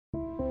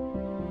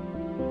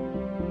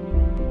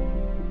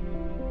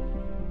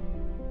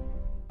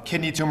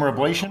Kidney tumor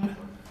ablation.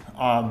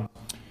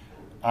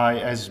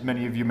 As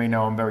many of you may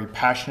know, I'm very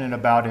passionate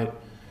about it,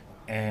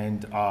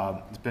 and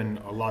it's been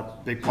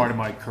big part of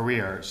my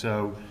career.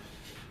 So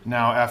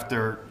now,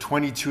 after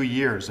 22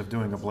 years of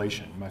doing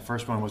ablation, my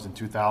first one was in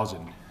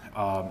 2000.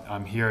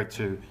 I'm here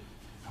to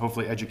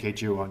hopefully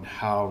educate you on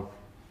how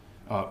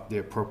the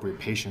appropriate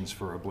patients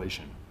for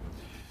ablation.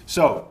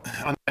 So,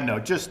 on that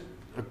note, just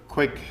a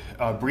quick,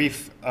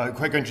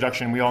 quick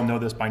introduction. We all know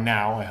this by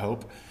now, I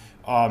hope.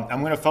 I'm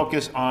going to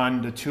focus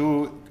on the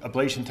two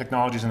ablation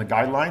technologies in the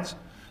guidelines.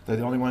 They're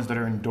the only ones that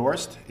are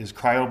endorsed, is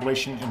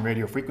cryoablation and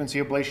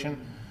radiofrequency ablation.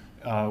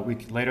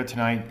 Later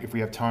tonight, if we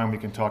have time, we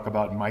can talk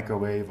about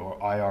microwave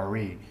or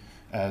IRE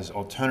as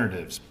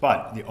alternatives.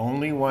 But the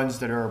only ones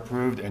that are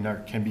approved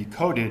and can be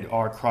coded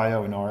are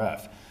cryo and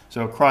RF.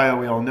 So cryo,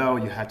 we all know,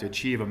 you have to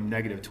achieve a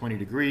negative 20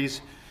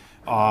 degrees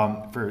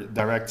for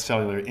direct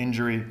cellular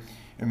injury.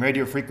 And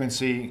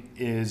radiofrequency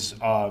is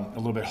a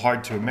little bit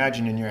hard to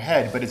imagine in your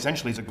head, but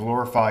essentially it's a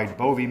glorified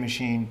Bovie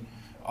machine.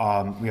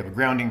 We have a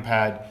grounding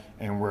pad,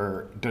 and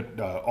we're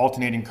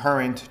alternating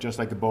current, just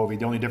like the Bovie.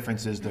 The only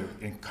difference is the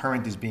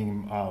current is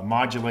being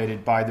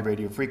modulated by the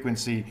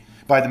radiofrequency,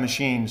 by the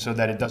machine, so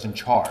that it doesn't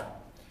char.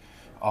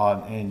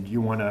 And you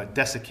want to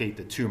desiccate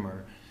the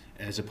tumor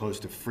as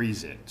opposed to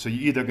freeze it. So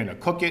you're either going to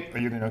cook it or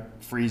you're going to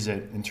freeze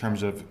it in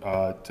terms of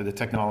to the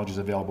technologies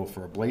available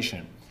for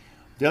ablation.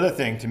 The other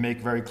thing, to make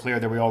very clear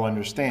that we all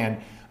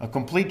understand, a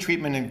complete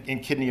treatment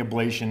in kidney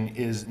ablation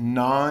is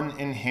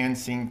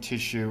non-enhancing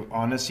tissue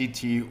on a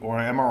CT or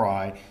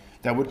MRI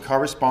that would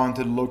correspond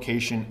to the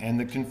location and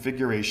the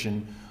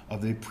configuration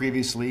of the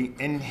previously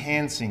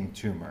enhancing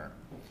tumor.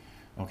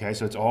 Okay,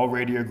 so it's all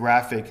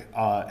radiographic,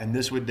 and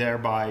this would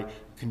thereby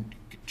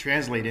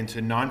translate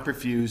into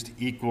non-perfused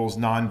equals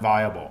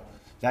non-viable.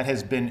 That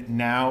has been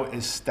now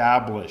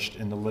established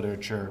in the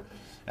literature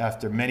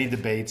after many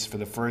debates for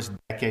the first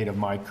decade of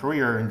my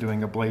career in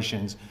doing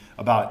ablations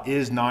about,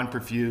 is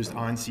non-perfused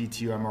on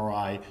CT or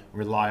MRI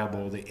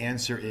reliable? The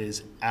answer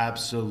is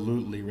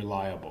absolutely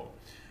reliable.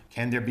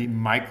 Can there be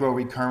micro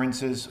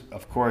recurrences?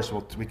 Of course,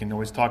 we can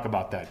always talk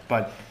about that,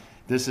 but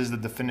this is the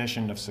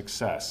definition of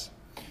success.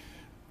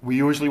 We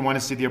usually want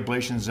to see the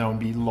ablation zone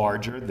be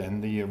larger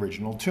than the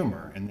original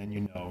tumor, and then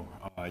you know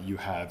you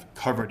have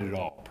covered it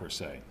all, per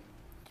se.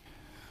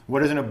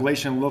 What does an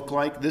ablation look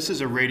like? This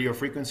is a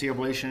radiofrequency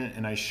ablation,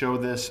 and I show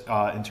this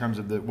in terms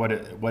of what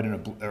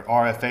an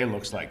RFA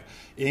looks like.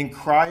 In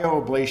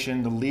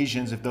cryoablation, the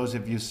lesions, if those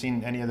of you have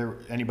seen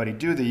anybody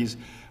do these,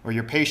 or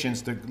your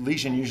patients, the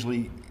lesion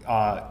usually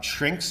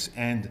shrinks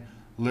and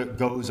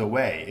goes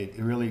away.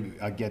 It really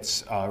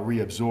gets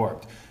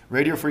reabsorbed.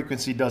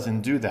 Radiofrequency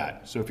doesn't do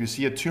that. So if you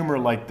see a tumor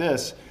like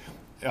this,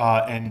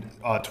 and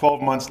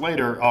 12 months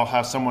later, I'll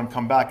have someone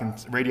come back and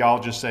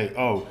radiologists say,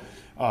 oh,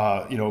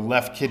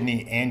 left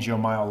kidney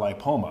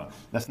angiomyolipoma.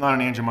 That's not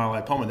an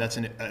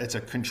angiomyolipoma. It's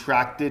a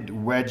contracted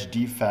wedge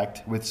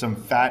defect with some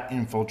fat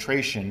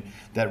infiltration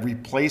that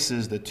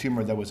replaces the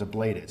tumor that was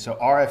ablated. So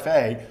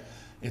RFA,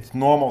 it's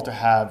normal to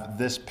have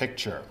this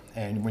picture.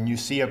 And when you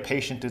see a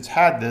patient that's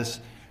had this,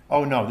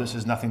 oh no, this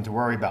is nothing to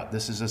worry about.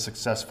 This is a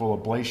successful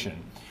ablation.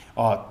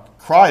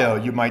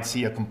 Cryo, you might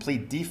see a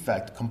complete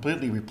defect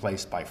completely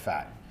replaced by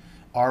fat.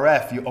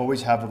 RF, you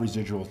always have a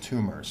residual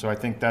tumor. So I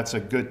think that's a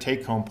good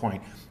take-home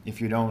point if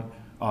you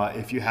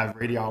have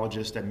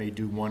radiologists that may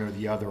do one or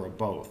the other or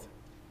both.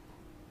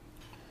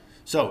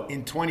 So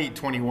in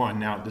 2021,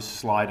 now this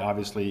slide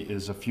obviously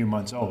is a few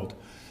months old,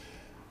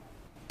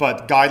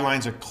 but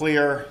guidelines are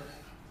clear.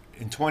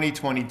 In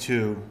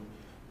 2022,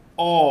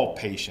 all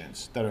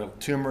patients that are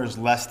tumors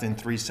less than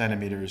 3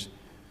 centimeters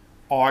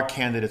are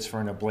candidates for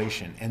an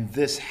ablation, and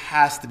this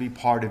has to be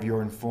part of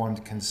your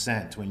informed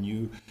consent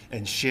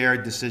and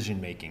shared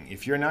decision making.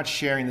 If you're not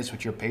sharing this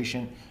with your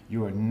patient,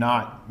 you are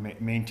not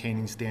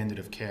maintaining standard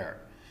of care.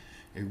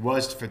 It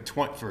was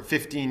for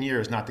 15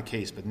 years not the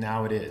case, but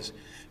now it is.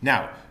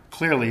 Now,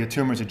 clearly a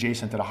tumor is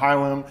adjacent to the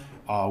hilum.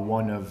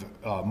 One of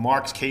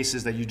Mark's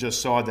cases that you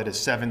just saw that is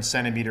 7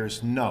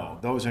 centimeters, no,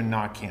 those are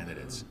not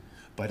candidates.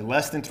 But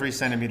less than 3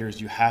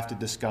 centimeters, you have to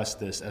discuss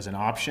this as an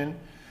option.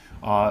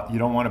 You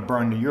don't want to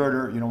burn the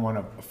ureter, you don't want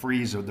to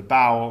freeze the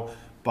bowel,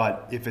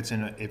 but if it's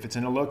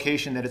in a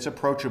location that it's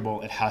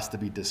approachable, it has to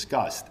be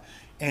discussed.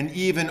 And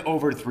even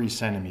over 3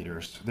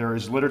 centimeters, there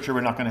is literature,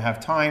 we're not going to have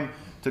time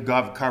to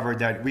cover,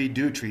 that we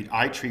do treat.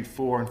 I treat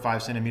 4 and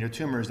 5 centimeter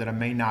tumors that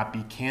may not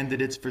be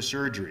candidates for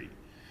surgery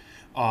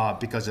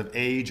because of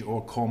age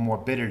or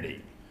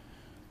comorbidity.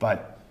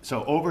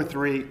 So over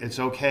 3, it's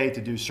okay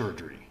to do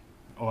surgery.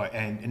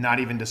 And not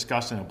even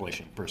discuss an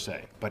ablation per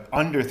se. But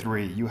under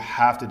 3, you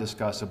have to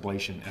discuss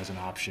ablation as an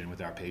option with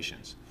our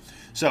patients.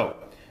 So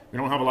we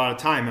don't have a lot of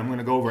time. I'm going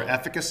to go over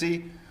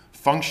efficacy,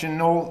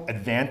 functional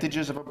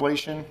advantages of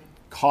ablation,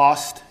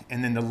 cost,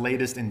 and then the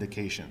latest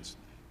indications.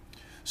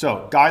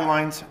 So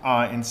guidelines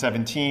in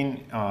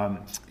 17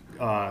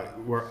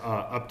 were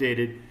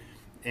updated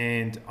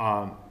and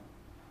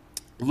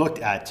looked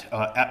at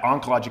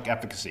oncologic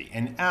efficacy.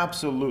 And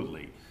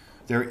absolutely,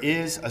 there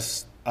is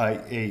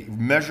a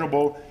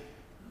measurable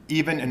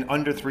even in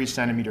under 3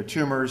 centimeter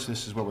tumors,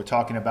 this is what we're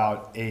talking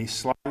about, a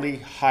slightly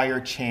higher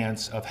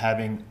chance of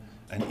having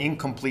an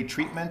incomplete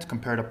treatment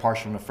compared to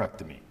partial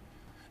nephrectomy.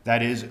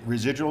 That is,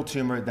 residual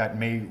tumor that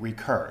may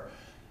recur.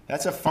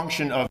 That's a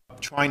function of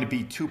trying to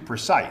be too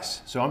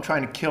precise. So I'm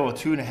trying to kill a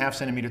 2.5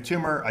 centimeter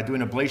tumor. I do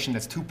an ablation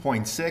that's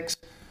 2.6,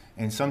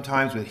 and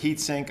sometimes with heat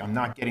sink, I'm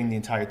not getting the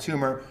entire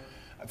tumor.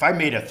 If I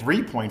made a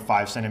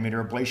 3.5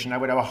 centimeter ablation, I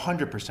would have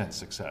 100%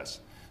 success.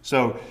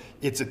 So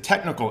it's a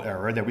technical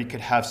error that we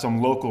could have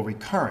some local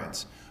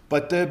recurrence.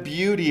 But the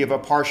beauty of an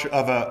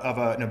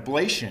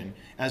ablation,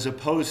 as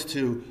opposed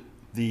to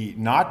the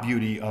not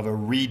beauty of a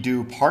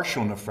redo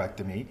partial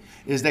nephrectomy,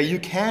 is that you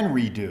can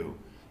redo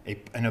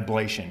an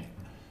ablation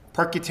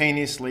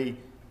percutaneously,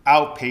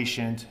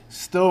 outpatient,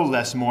 still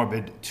less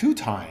morbid 2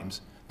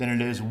 times than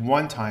it is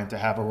 1 time to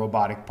have a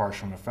robotic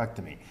partial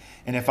nephrectomy.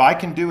 And if I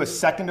can do a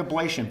second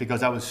ablation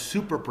because I was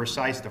super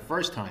precise the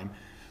first time,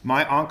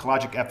 my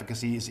oncologic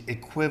efficacy is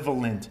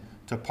equivalent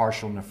to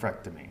partial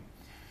nephrectomy.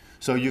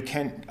 So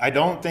I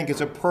don't think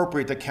it's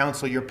appropriate to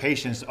counsel your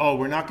patients, oh,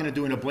 we're not going to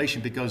do an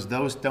ablation because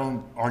those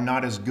are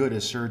not as good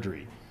as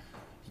surgery.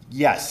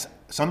 Yes,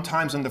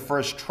 sometimes on the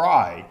first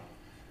try,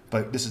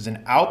 but this is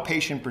an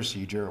outpatient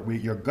procedure.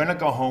 You're going to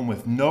go home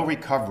with no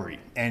recovery.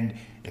 And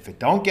if it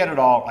don't get it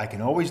all, I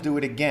can always do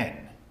it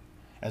again.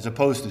 As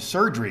opposed to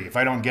surgery, if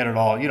I don't get it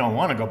all, you don't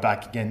want to go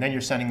back again. Then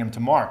you're sending them to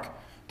Mark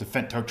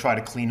to try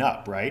to clean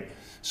up, right?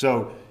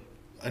 So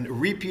a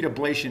repeat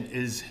ablation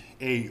is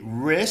a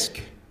risk.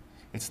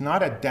 It's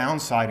not a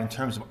downside in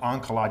terms of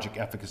oncologic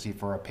efficacy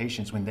for our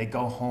patients when they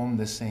go home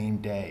the same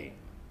day.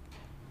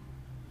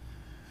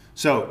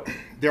 So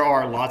there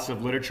are lots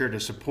of literature to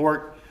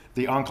support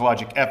the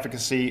oncologic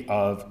efficacy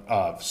of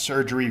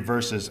surgery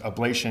versus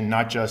ablation,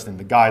 not just in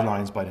the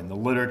guidelines, but in the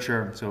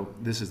literature. So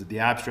this is the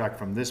abstract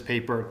from this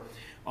paper,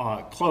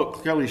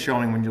 clearly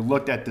showing when you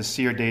looked at the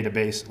SEER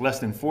database, less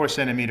than 4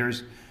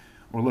 centimeters,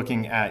 we're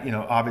looking at,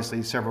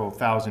 obviously several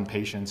thousand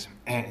patients,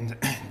 and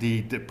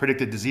the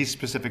predicted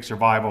disease-specific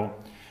survival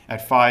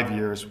at 5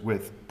 years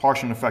with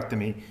partial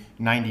nephrectomy,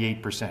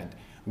 98%,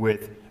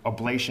 with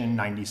ablation,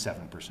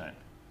 97%,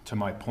 to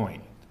my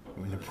point.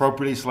 In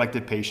appropriately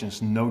selected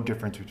patients, no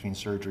difference between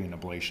surgery and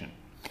ablation.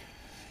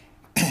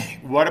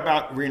 What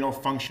about renal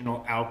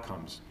functional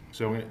outcomes?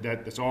 So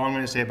that's all I'm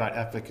going to say about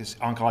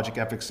oncologic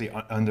efficacy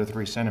under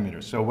 3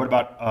 centimeters. So what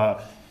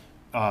about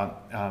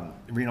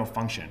renal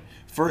function?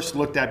 First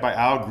looked at by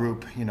our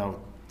group,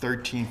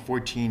 13,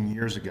 14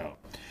 years ago.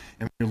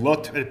 And we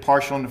looked at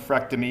partial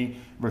nephrectomy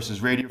versus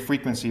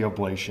radiofrequency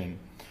ablation.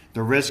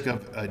 The risk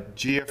of a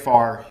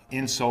GFR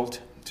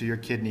insult to your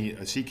kidney,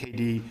 a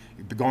CKD,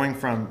 going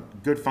from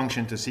good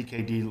function to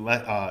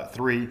CKD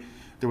 3,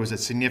 there was a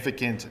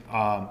significant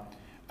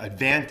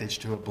advantage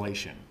to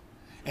ablation.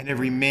 And it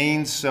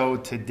remains so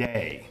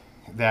today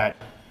that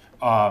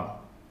an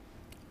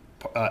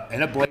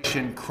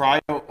ablation,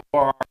 cryo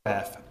or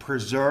RF,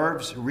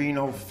 preserves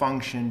renal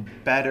function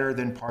better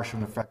than partial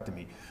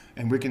nephrectomy.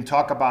 And we can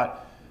talk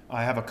about,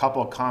 I have a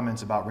couple of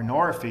comments about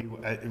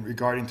rhinorrhaphy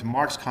regarding to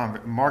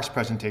Mark's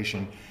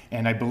presentation,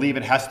 and I believe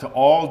it has to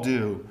all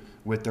do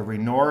with the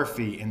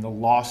rhinorrhaphy and the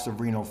loss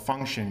of renal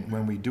function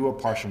when we do a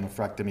partial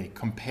nephrectomy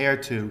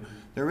compared to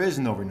there is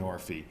no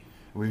rhinorrhaphy.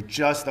 We're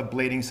just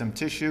ablating some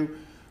tissue.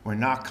 We're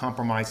not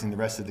compromising the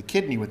rest of the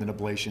kidney with an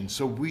ablation,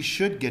 so we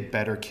should get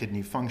better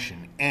kidney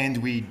function, and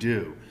we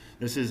do.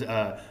 This is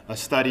a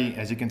study,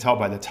 as you can tell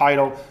by the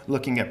title,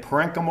 looking at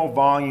parenchymal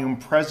volume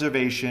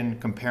preservation,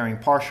 comparing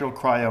partial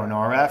cryo and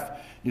RF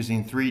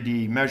using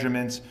 3D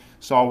measurements.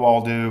 Saul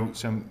Waldo,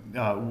 some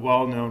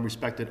well-known,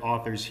 respected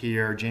authors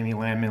here, Jamie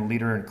Landman,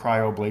 leader in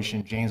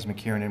cryoablation, James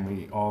McKiernan,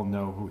 we all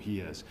know who he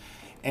is.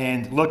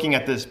 And looking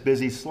at this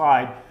busy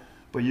slide,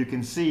 but you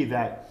can see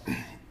that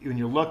when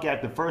you look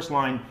at the first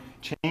line,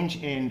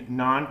 change in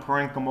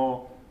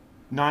non-parenchymal,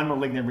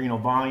 non-malignant renal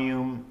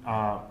volume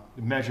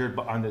measured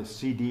on the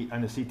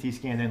CT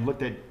scan, and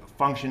looked at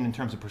function in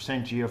terms of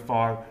percent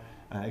GFR,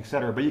 et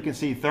cetera. But you can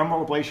see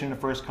thermal ablation in the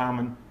first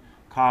column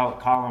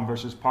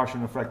versus partial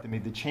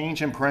nephrectomy. The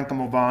change in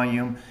parenchymal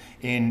volume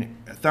in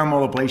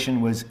thermal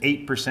ablation was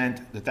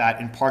 8%.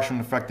 That in partial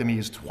nephrectomy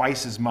is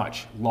twice as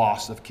much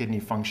loss of kidney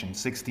function,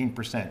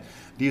 16%.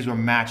 These were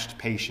matched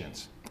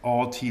patients,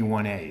 all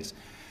T1As.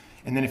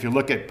 And then if you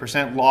look at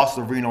percent loss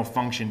of renal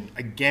function,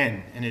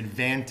 again, an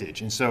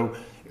advantage. And so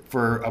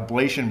for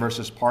ablation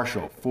versus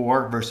partial,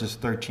 4 versus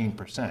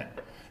 13%.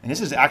 And this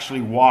is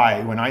actually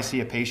why when I see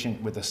a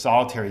patient with a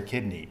solitary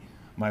kidney,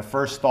 my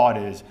first thought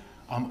is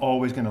I'm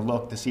always going to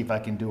look to see if I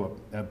can do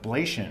an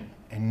ablation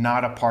and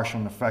not a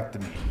partial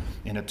nephrectomy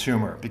in a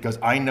tumor, because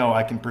I know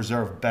I can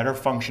preserve better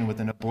function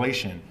with an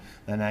ablation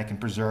than I can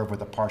preserve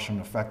with a partial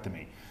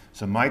nephrectomy.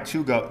 So my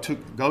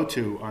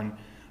go-to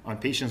on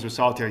patients with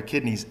solitary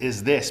kidneys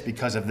is this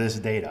because of this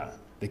data.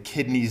 The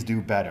kidneys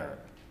do better.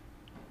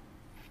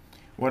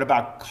 What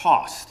about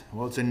cost?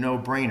 Well, it's a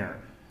no-brainer.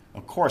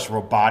 Of course,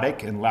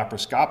 robotic and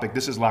laparoscopic,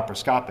 this is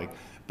laparoscopic,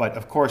 but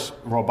of course,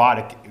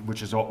 robotic,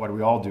 which is what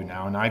we all do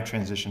now, and I've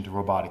transitioned to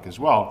robotic as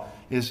well,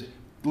 is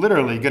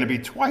literally going to be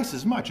twice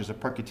as much as a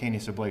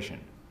percutaneous ablation.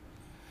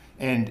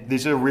 And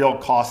these are real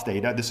cost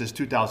data. This is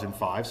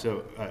 2005,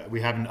 so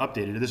we haven't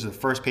updated it. This is the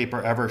first paper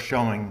ever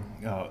showing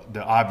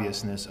the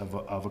obviousness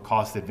of a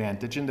cost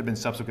advantage, and there have been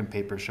subsequent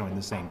papers showing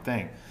the same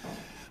thing.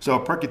 So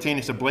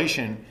percutaneous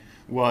ablation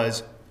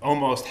was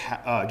almost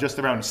just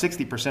around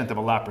 60% of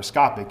a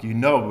laparoscopic. You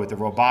know with the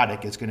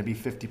robotic it's going to be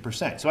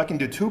 50%. So I can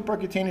do 2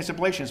 percutaneous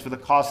ablations for the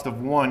cost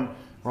of 1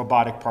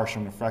 robotic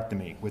partial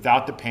nephrectomy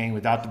without the pain,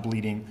 without the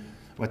bleeding,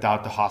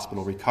 without the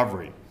hospital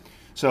recovery.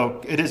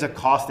 So it is a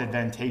cost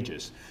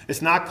advantageous.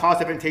 It's not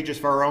cost advantageous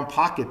for our own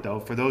pocket though.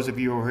 For those of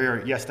you who were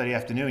here yesterday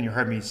afternoon, you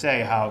heard me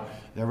say how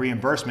the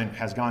reimbursement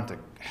has gone to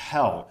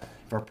hell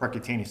for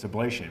percutaneous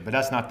ablation, but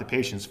that's not the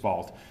patient's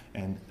fault.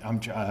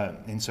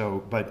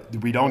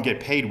 But we don't get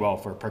paid well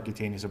for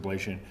percutaneous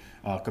ablation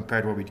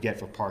compared to what we get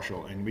for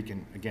partial, and we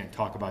can again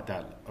talk about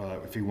that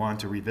if you want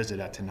to revisit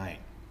that tonight.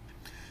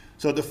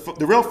 So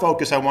the real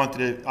focus I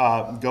wanted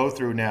to go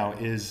through now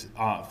is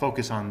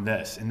focus on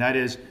this, and that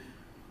is,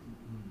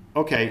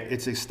 okay,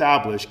 it's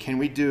established. Can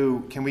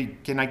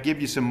I give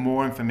you some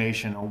more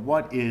information on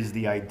what is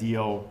the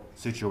ideal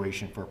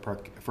situation for a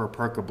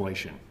perc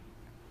ablation?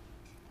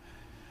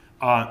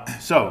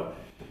 So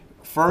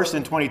first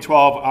in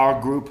 2012,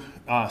 our group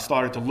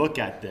started to look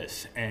at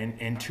this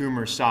and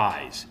tumor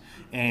size.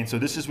 And so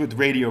this is with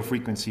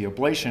radiofrequency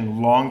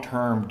ablation,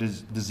 long-term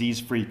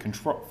disease-free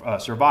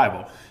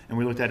survival. And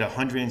we looked at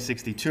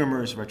 160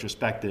 tumors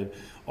retrospective,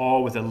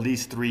 all with at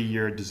least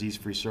 3-year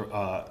disease-free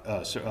follow-up,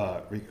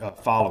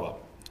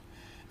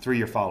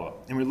 3-year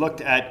follow-up. And we looked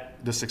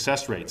at the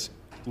success rates.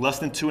 Less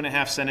than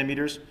 2.5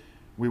 centimeters,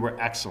 we were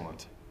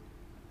excellent.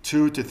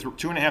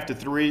 2.5 to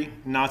 3,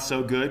 not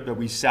so good, but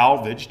we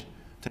salvaged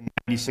to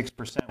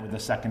 96% with the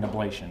second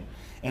ablation.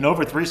 And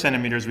over 3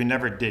 centimeters, we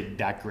never did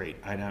that great.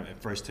 I'm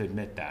first to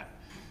admit that.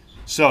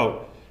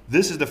 So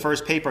this is the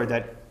first paper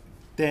that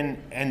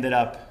then ended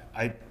up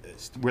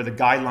where the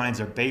guidelines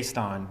are based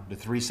on the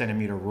 3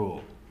 centimeter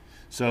rule.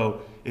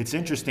 So it's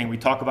interesting, we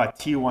talk about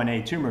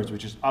T1A tumors,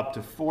 which is up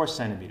to 4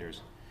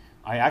 centimeters.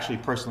 I actually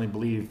personally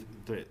believe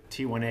that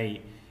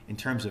T1A, in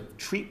terms of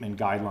treatment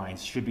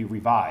guidelines, should be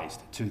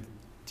revised to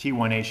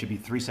T1A should be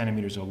 3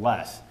 centimeters or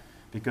less,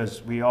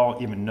 because we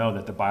all even know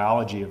that the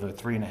biology of a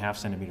 3.5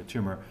 centimeter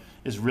tumor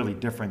is really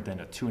different than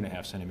a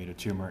 2.5 centimeter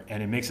tumor,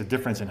 and it makes a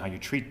difference in how you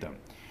treat them.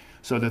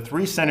 So the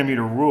 3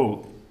 centimeter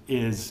rule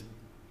is,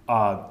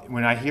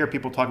 when I hear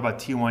people talk about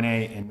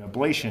T1A and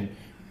ablation,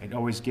 it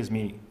always gives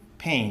me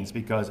pains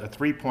because a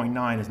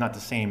 3.9 is not the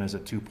same as a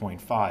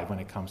 2.5 when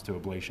it comes to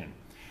ablation.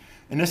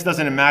 And this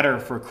doesn't matter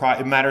for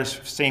cryo, it matters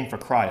same for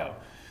cryo.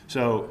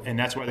 So, and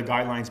that's why the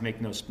guidelines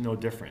make no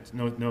difference,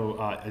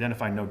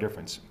 identify no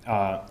difference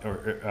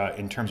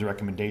in terms of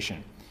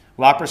recommendation.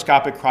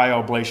 Laparoscopic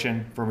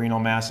cryoablation for renal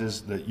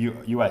masses, the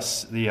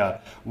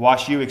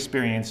WashU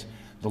experience,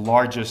 the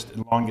largest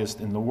and longest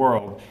in the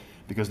world,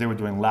 because they were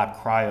doing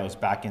lap cryos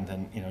back in the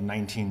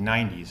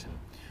 1990s.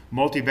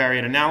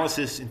 Multivariate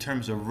analysis in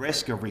terms of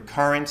risk of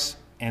recurrence,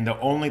 and the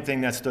only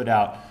thing that stood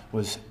out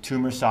was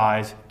tumor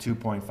size,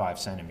 2.5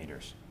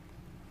 centimeters.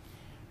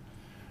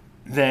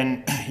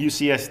 Then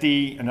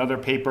UCSD, another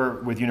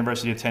paper with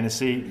University of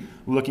Tennessee,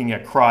 looking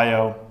at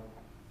cryo,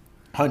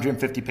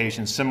 150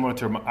 patients, similar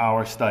to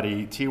our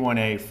study,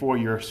 T1A, 4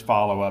 years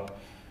follow-up,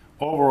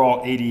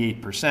 overall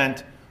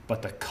 88%,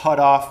 but the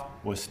cutoff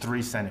was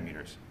 3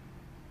 centimeters.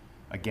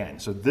 Again,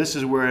 so this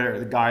is where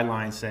the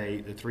guidelines say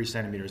the 3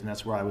 centimeters, and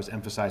that's where I was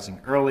emphasizing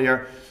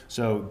earlier.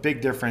 So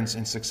big difference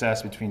in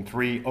success between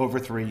over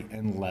 3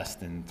 and less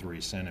than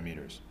 3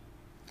 centimeters.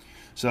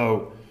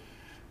 So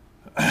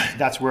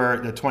that's where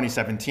the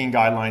 2017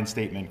 guideline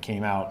statement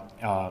came out,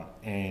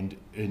 and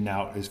it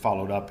now is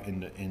followed up in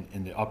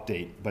the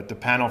update. But the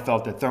panel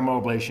felt that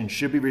thermoablation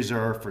should be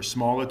reserved for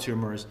smaller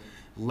tumors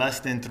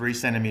less than 3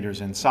 centimeters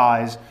in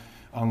size,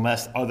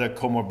 unless other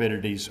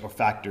comorbidities or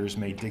factors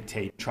may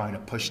dictate trying to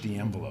push the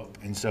envelope.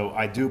 And so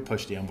I do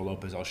push the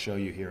envelope, as I'll show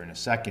you here in a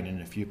second in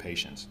a few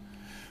patients.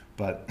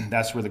 But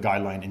that's where the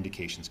guideline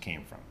indications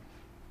came from.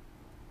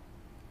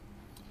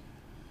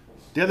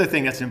 The other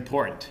thing that's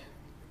important,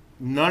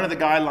 none of the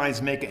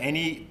guidelines make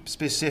any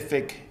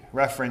specific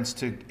reference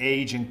to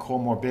age and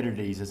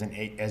comorbidities as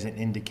an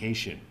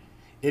indication.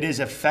 It is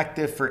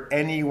effective for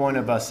any one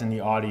of us in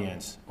the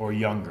audience or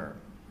younger.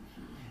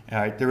 All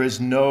right, there is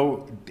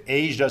no,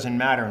 age doesn't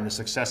matter in the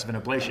success of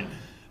an ablation.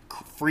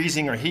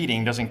 Freezing or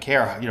heating doesn't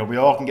care. We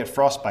all can get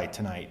frostbite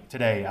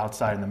today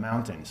outside in the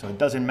mountain, so it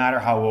doesn't matter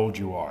how old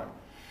you are.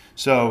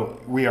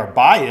 So we are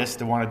biased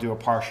to want to do a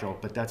partial,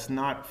 but that's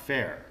not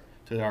fair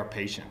to our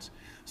patients.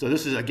 So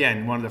this is,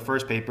 again, one of the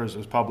first papers that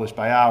was published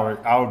by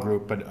our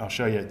group, but I'll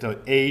show you, the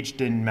age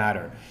didn't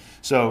matter.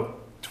 So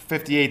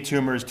 58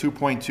 tumors,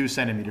 2.2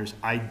 centimeters,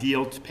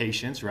 ideal to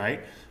patients,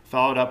 right?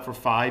 Followed up for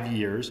 5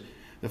 years.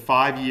 The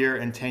 5-year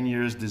and 10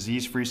 years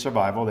disease-free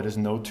survival, that is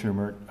no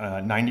tumor,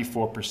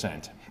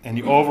 94%. And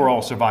the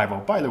overall survival,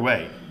 by the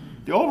way,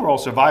 the overall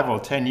survival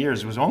of 10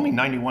 years was only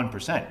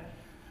 91%.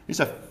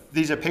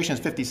 These are patients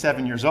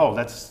 57 years old,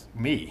 that's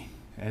me.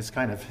 And it's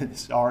kind of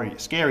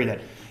scary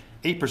that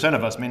 8%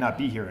 of us may not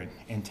be here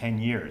in 10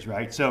 years,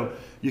 right? So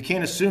you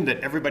can't assume that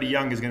everybody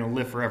young is going to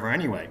live forever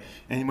anyway.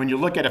 And when you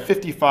look at a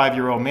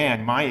 55-year-old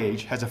man, my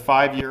age, has a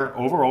 5-year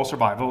overall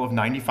survival of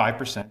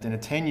 95% and a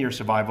 10-year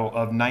survival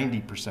of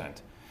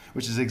 90%,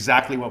 which is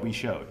exactly what we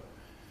showed.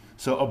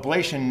 So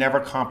ablation never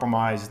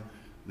compromised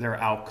their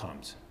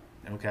outcomes,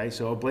 okay?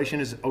 So ablation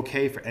is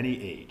okay for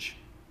any age.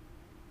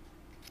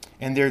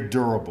 And they're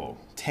durable.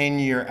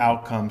 10-year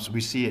outcomes,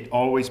 we see it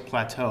always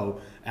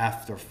plateau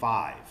after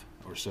 5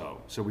 or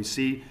so. So we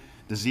see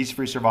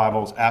disease-free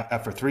survivals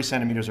after 3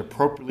 centimeters of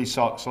appropriately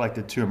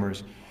selected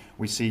tumors.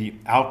 We see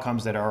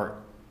outcomes that are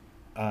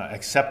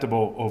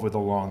acceptable over the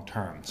long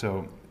term.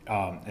 So,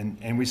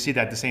 and we see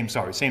that same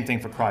thing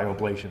for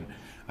cryoablation.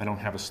 I don't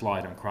have a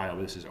slide on cryo,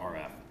 but this is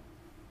RF.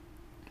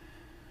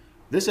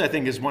 This, I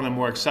think, is one of the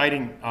more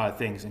exciting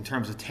things in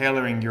terms of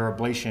tailoring your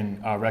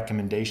ablation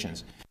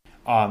recommendations.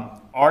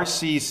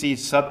 RCC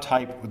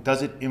subtype,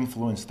 does it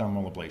influence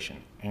thermal ablation?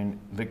 And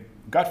the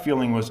gut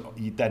feeling was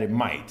that it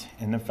might,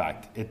 and in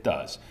fact, it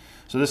does.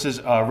 So this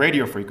is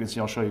radio frequency.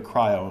 I'll show you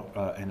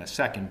cryo in a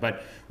second.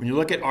 But when you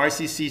look at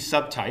RCC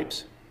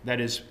subtypes,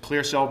 that is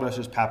clear cell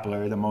versus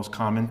papillary, the most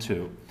common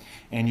two,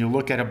 and you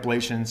look at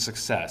ablation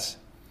success,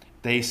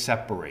 they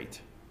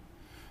separate.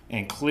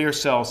 And clear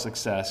cell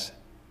success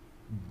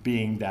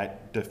being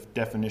that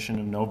definition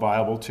of no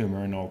viable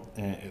tumor, no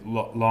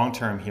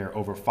long-term here,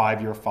 over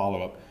 5-year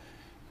follow-up,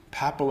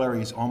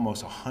 papillary is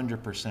almost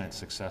 100%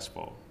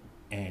 successful,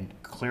 and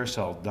clear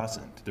cell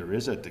doesn't. There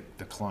is a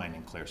decline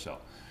in clear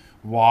cell.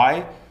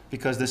 Why?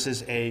 Because this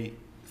is a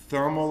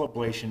thermal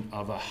ablation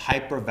of a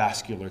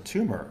hypervascular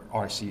tumor,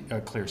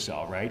 clear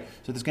cell, right?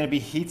 So there's going to be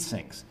heat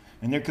sinks,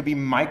 and there could be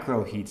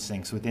micro heat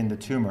sinks within the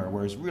tumor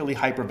where it's really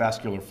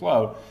hypervascular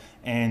flow,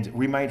 and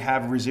we might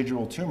have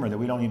residual tumor that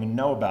we don't even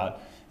know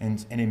about,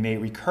 and it may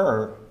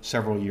recur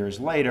several years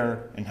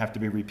later and have to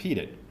be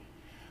repeated.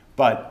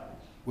 But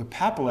with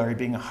papillary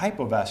being a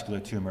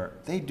hypovascular tumor,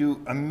 they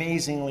do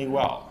amazingly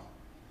well.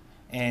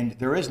 And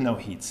there is no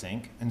heat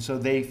sink, and so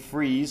they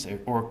freeze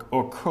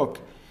or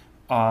cook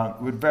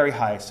with very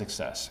high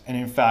success. And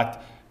in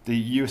fact,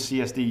 the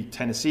UCSD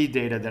Tennessee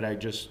data that I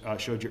just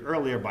showed you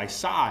earlier by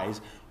size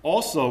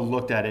also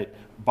looked at it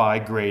by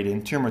grade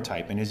and tumor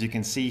type. And as you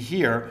can see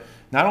here,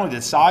 not only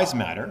did size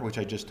matter, which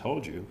I just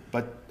told you,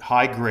 but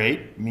high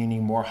grade,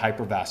 meaning more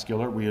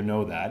hypervascular, we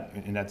know that,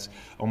 and that's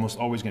almost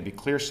always going to be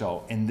clear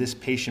cell in this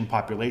patient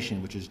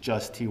population, which is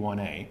just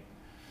T1A.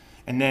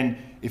 And then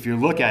if you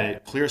look at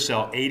it, clear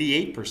cell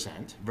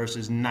 88%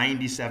 versus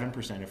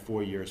 97% at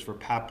 4 years for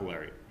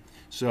papillary.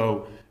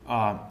 So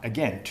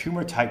again,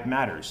 tumor type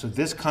matters. So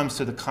this comes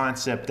to the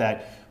concept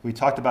that we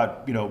talked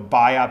about,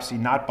 biopsy,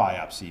 not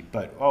biopsy,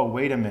 but oh,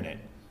 wait a minute.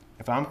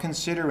 If I'm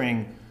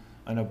considering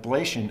an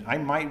ablation, I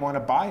might want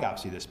to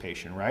biopsy this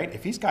patient, right?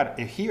 If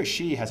he or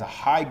she has a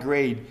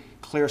high-grade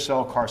clear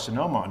cell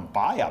carcinoma on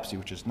biopsy,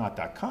 which is not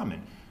that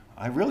common,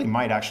 I really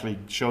might actually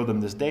show them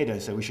this data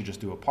and say we should just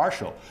do a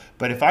partial.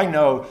 But if I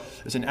know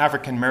it's an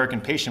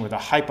African-American patient with a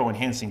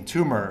hypo-enhancing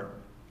tumor,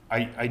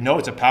 I know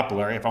it's a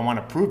papillary. If I want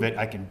to prove it,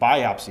 I can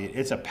biopsy it.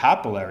 It's a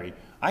papillary.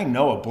 I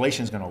know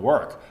ablation is going to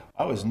work.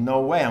 Oh, there's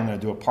no way I'm going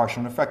to do a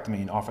partial nephrectomy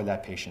and offer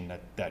that patient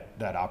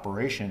that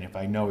operation if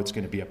I know it's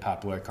going to be a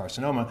papillary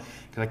carcinoma,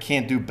 because I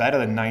can't do better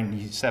than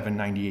 97,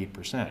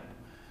 98%.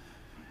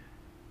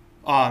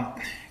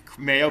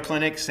 Mayo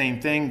Clinic,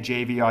 same thing,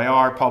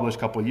 JVIR, published a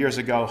couple of years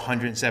ago,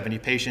 170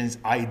 patients,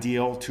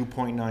 ideal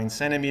 2.9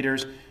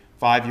 centimeters,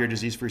 5-year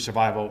disease-free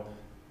survival,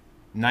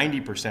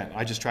 90%,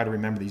 I just try to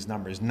remember these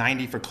numbers,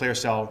 90 for clear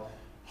cell,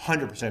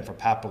 100% for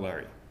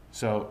papillary.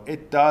 So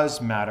it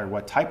does matter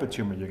what type of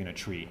tumor you're going to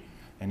treat.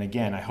 And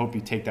again, I hope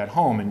you take that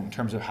home in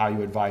terms of how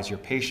you advise your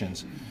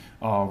patients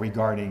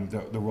regarding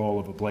the role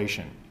of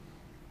ablation.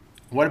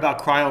 What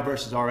about cryo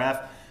versus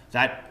RF?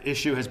 That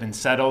issue has been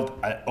settled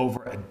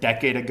over a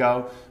decade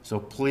ago, so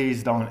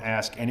please don't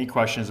ask any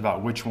questions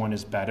about which one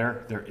is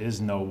better. There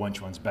is no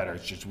which one's better.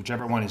 It's just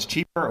whichever one is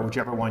cheaper or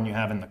whichever one you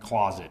have in the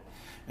closet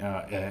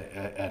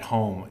at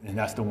home, and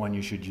that's the one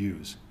you should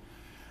use.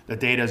 The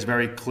data is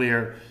very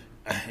clear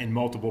in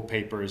multiple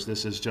papers.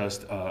 This is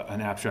just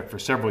an abstract for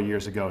several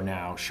years ago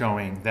now,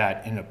 showing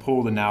that in a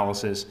pooled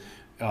analysis,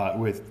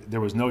 there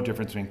was no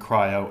difference between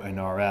cryo and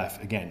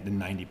RF, again, the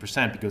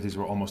 90%, because these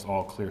were almost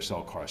all clear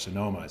cell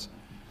carcinomas.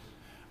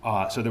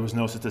 So there was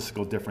no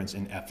statistical difference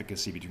in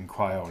efficacy between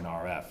cryo and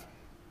RF.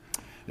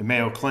 The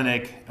Mayo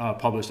Clinic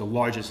published the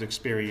largest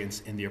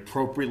experience in the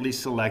appropriately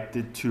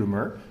selected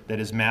tumor that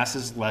is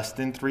masses less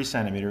than 3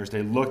 centimeters.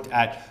 They looked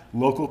at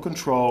local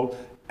control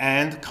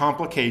and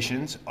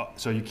complications,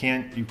 so you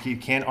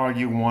can't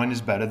argue one is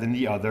better than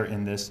the other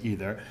in this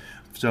either.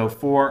 So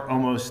for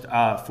almost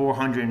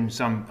 400 and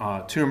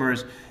some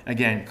tumors,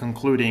 again,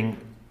 concluding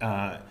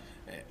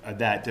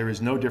that there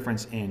is no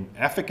difference in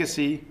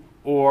efficacy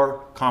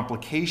or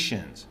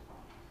complications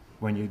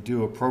when you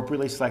do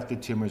appropriately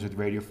selected tumors with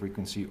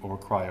radiofrequency or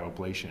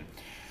cryoablation.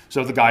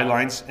 So the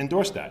guidelines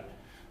endorse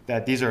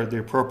that these are the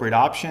appropriate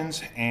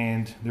options,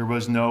 and there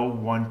was no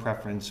one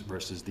preference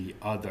versus the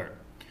other.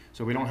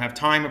 So we don't have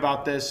time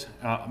about this,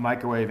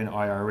 microwave and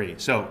IRE.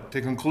 So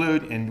to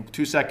conclude in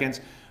 2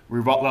 seconds,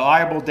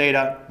 reliable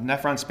data,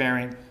 nephron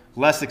sparing,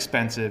 less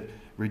expensive,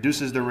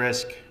 reduces the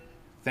risk.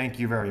 Thank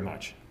you very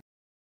much.